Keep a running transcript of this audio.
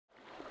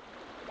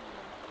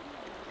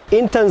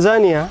In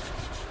Tanzania,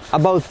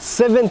 about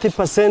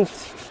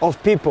 70%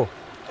 of people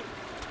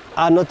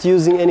are not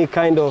using any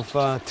kind of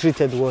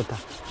treated water.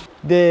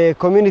 The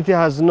community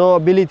has no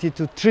ability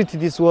to treat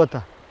this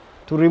water,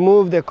 to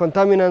remove the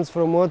contaminants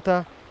from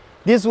water.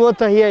 This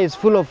water here is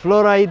full of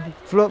fluoride.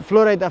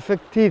 Fluoride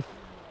affects teeth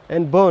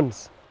and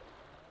bones.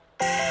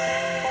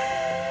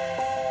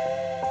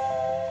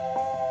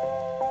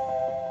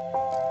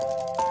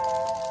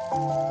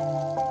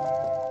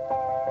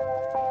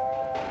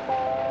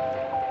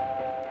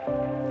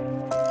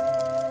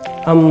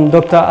 I'm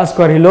Dr.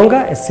 Askwar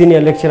Hilonga, a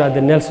senior lecturer at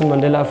the Nelson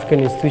Mandela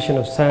African Institution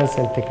of Science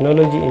and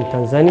Technology in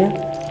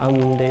Tanzania.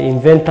 I'm the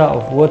inventor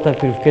of water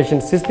purification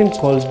system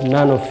called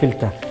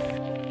Nano-filter.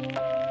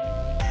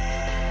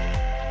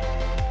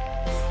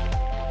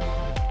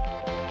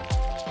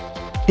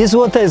 This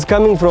water is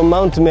coming from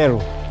Mount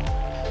Meru.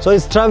 So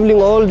it's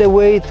traveling all the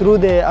way through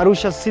the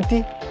Arusha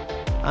city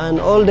and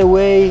all the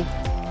way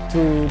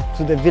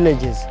to the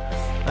villages.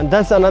 And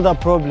that's another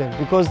problem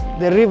because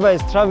the river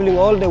is traveling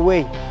all the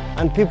way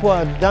and people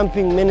are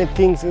dumping many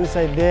things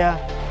inside there,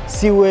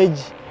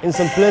 sewage, in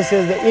some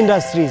places the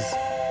industries.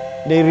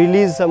 They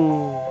release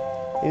some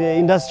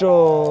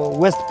industrial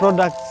waste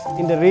products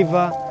in the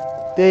river.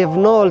 They have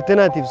no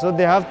alternative, so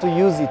they have to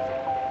use it.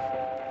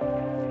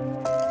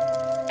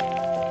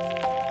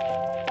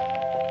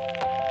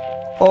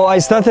 I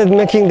started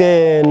making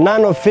the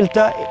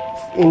Nano-filter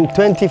in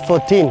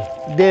 2014.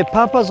 The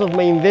purpose of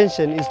my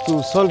invention is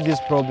to solve this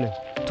problem,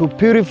 to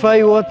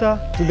purify water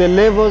to the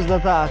levels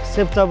that are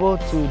acceptable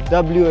to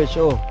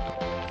WHO.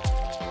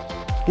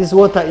 This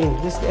water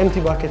this empty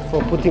bucket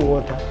for putting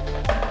water.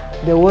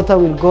 The water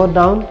will go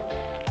down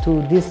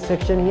to this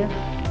section here,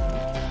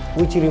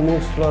 which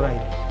removes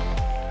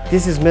fluoride.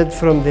 This is made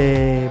from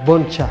the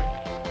bone char,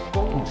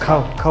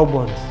 cow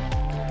bones.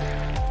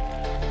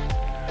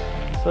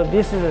 So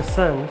this is a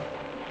sand.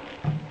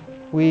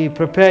 We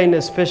prepare in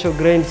a special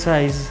grain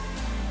size.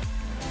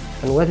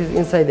 And what is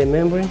inside the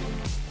membrane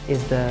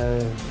is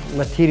the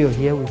material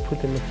here. We put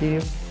the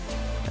material.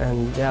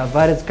 And there are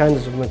various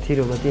kinds of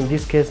material, but in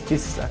this case,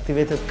 this is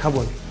activated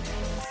carbon.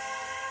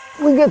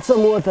 We get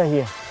some water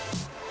here.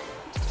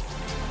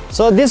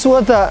 So this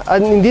water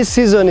in this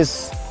season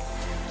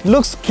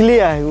looks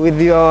clear with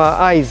your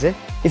eyes.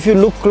 If you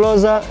look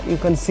closer, you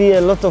can see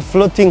a lot of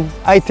floating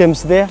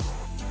items there.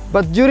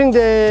 But during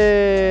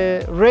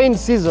the rain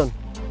season,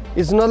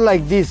 it's not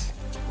like this.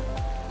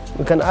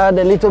 You can add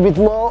a little bit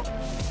more.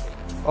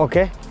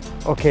 Okay,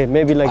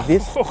 maybe like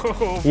this.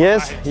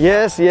 Yes,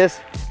 yes,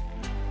 yes.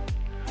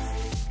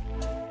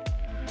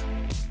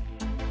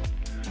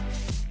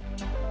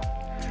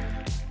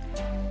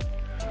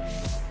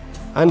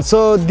 And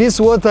so this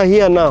water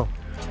here now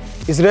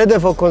is ready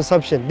for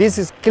consumption. This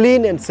is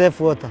clean and safe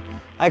water.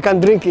 I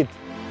can drink it.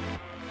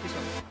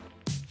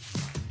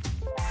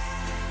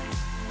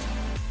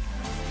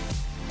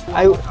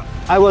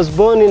 I was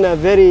born in a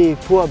very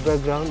poor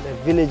background, a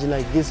village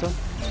like this one,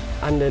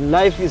 and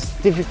life is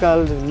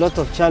difficult, a lot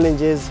of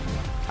challenges.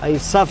 I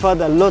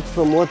suffered a lot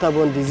from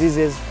waterborne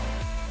diseases.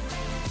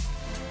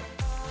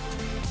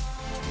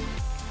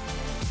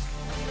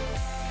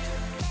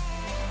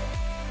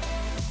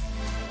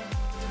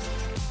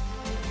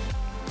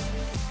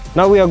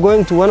 Now we are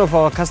going to one of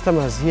our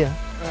customers here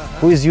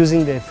who is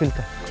using the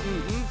filter.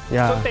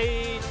 Yeah. So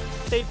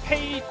they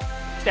pay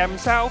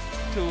themselves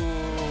to...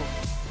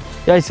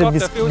 Yeah, it's a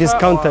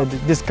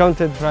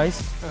discounted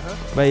price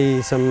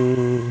by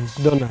some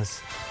donors.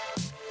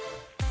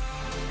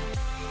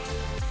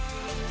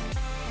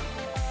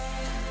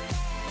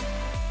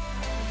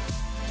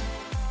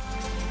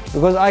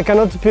 Because I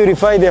cannot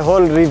purify the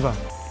whole river,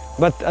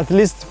 but at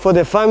least for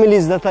the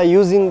families that are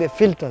using the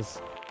filters.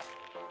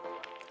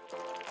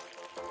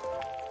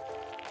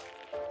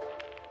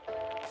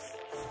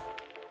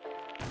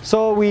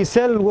 So we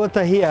sell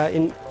water here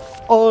in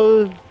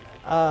all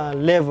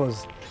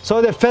levels. So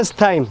the first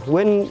time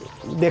when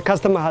the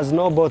customer has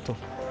no bottle,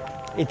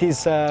 it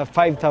is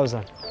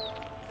 5,000.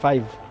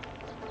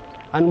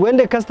 And when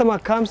the customer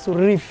comes to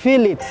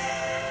refill it,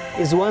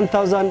 it's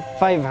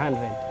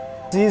 1,500.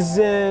 He's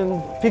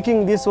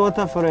picking this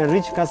water for a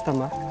rich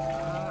customer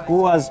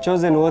who has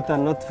chosen water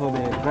not for the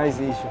price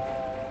issue.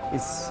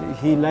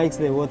 He likes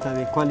the water,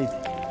 the quality.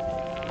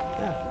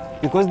 Yeah.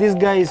 Because this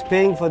guy is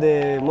paying for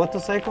the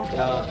motorcycle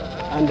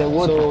and the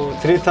water. So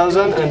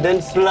 3,000 and then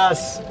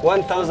plus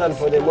 1,000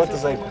 for the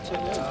motorcycle.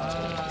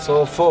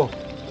 So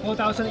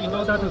 4,000 in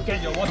order to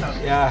get your water.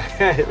 Yeah.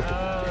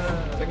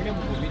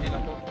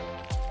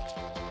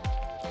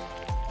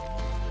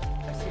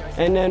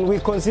 And then we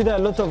consider a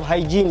lot of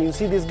hygiene. You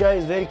see, this guy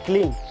is very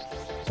clean.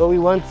 So we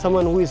want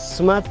someone who is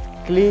smart,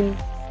 clean.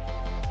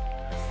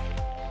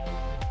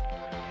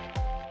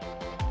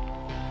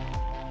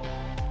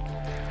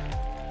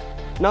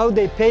 Now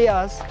they pay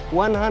us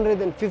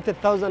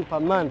 150,000 per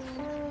month.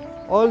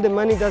 All the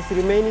money that's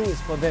remaining is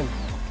for them.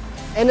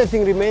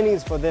 Anything remaining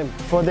is for them.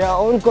 For their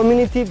own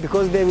community,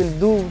 because they will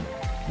do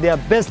their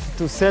best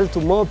to sell to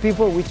more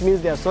people, which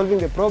means they are solving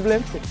the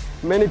problem.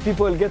 Many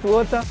people will get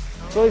water.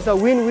 So it's a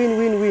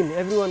win-win-win-win.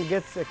 Everyone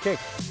gets a cake.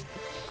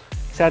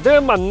 成日都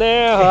要問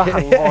咧，佢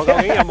恒河究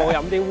竟有冇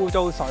飲啲污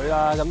糟水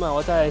啦？咁啊，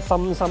我真係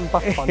深深不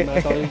忿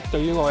啊！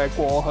對於我嘅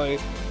過去，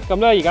咁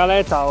咧而家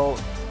咧就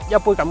一杯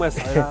咁嘅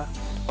水啦，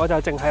我就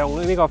淨係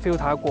用呢個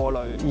filter 過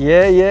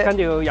濾，跟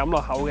住要飲落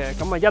口嘅，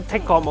咁啊一剔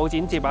過冇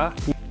剪接啊。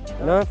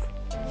Enough.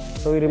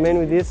 So we remain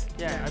with this.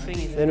 Yeah, I think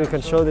it's Then we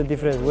can show the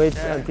difference. Wait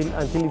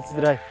until it's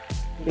dry.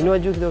 You know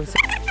what you do?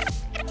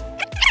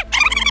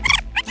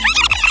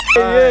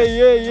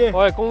 Yeah.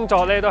 我哋工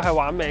作咧都係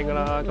玩命噶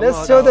啦。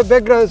Let's show the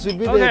background. Should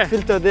be the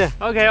filter there.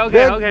 Okay.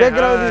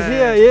 Background is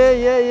here.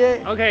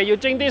 Yeah. Okay, you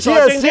drink this.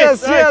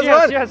 Cheers.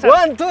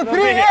 One, two,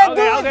 three.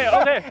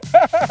 Okay.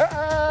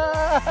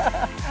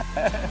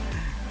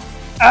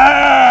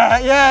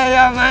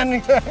 Yeah,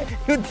 man.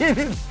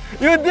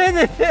 You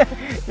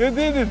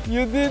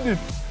did it.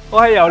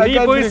 我係由呢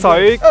杯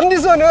水 And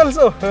this one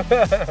also.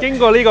 經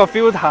過呢個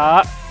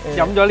filter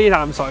飲咗呢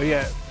啖水嘅，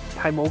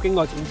係冇經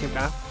過剪接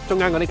㗎，中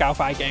間嗰啲搞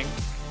快鏡。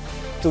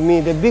To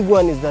me, the big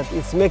one is that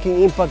it's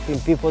making impact in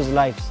people's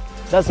lives.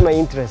 That's my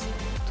interest,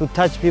 to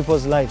touch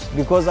people's lives,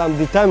 because I'm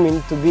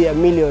determined to be a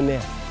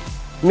millionaire.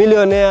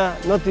 Millionaire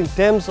not in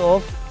terms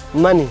of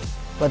money,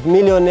 but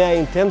millionaire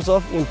in terms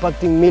of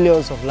impacting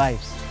millions of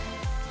lives.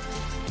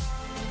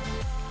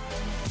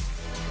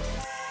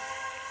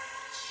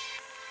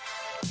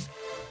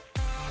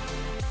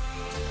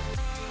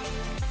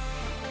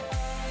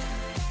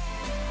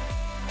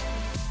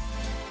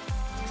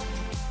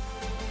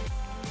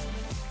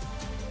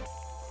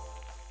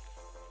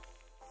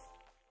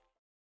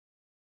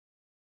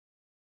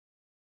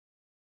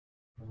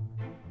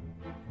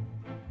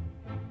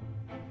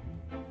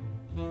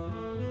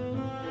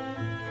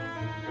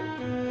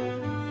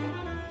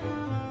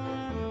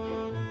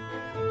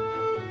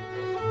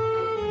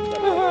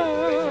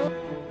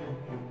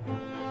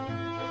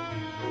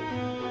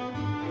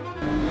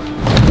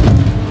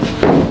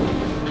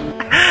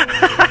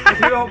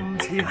跳咗5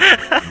次，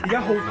而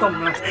家好凍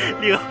啊！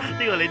呢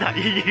個你提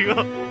議喎。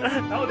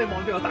等我哋望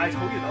住個大草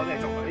原，我哋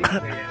做埋呢樣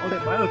嘢，我哋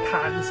唔係喺度嘆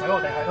水，我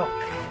哋喺度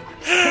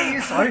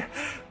黐水。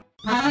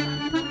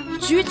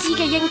主子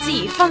嘅英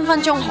姿分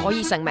分鐘可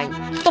以成名。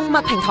動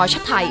物平台出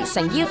題，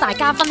誠邀大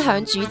家分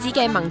享主子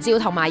嘅萌照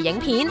同埋影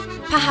片，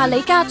拍下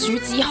你家主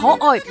子可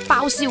愛、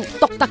爆笑、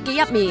獨特嘅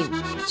一面。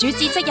主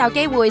子即有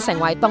機會成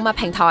為動物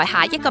平台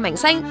下一個明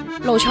星，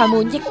奴才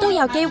們亦都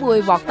有機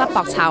會獲得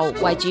薄酬，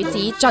為主子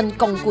進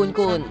貢罐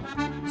罐。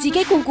自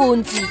己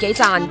罐自己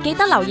賺，記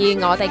得留意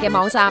我哋嘅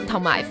網站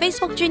同埋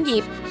Facebook 專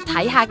頁，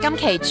睇下今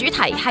期主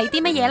題係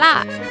啲乜嘢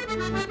啦〜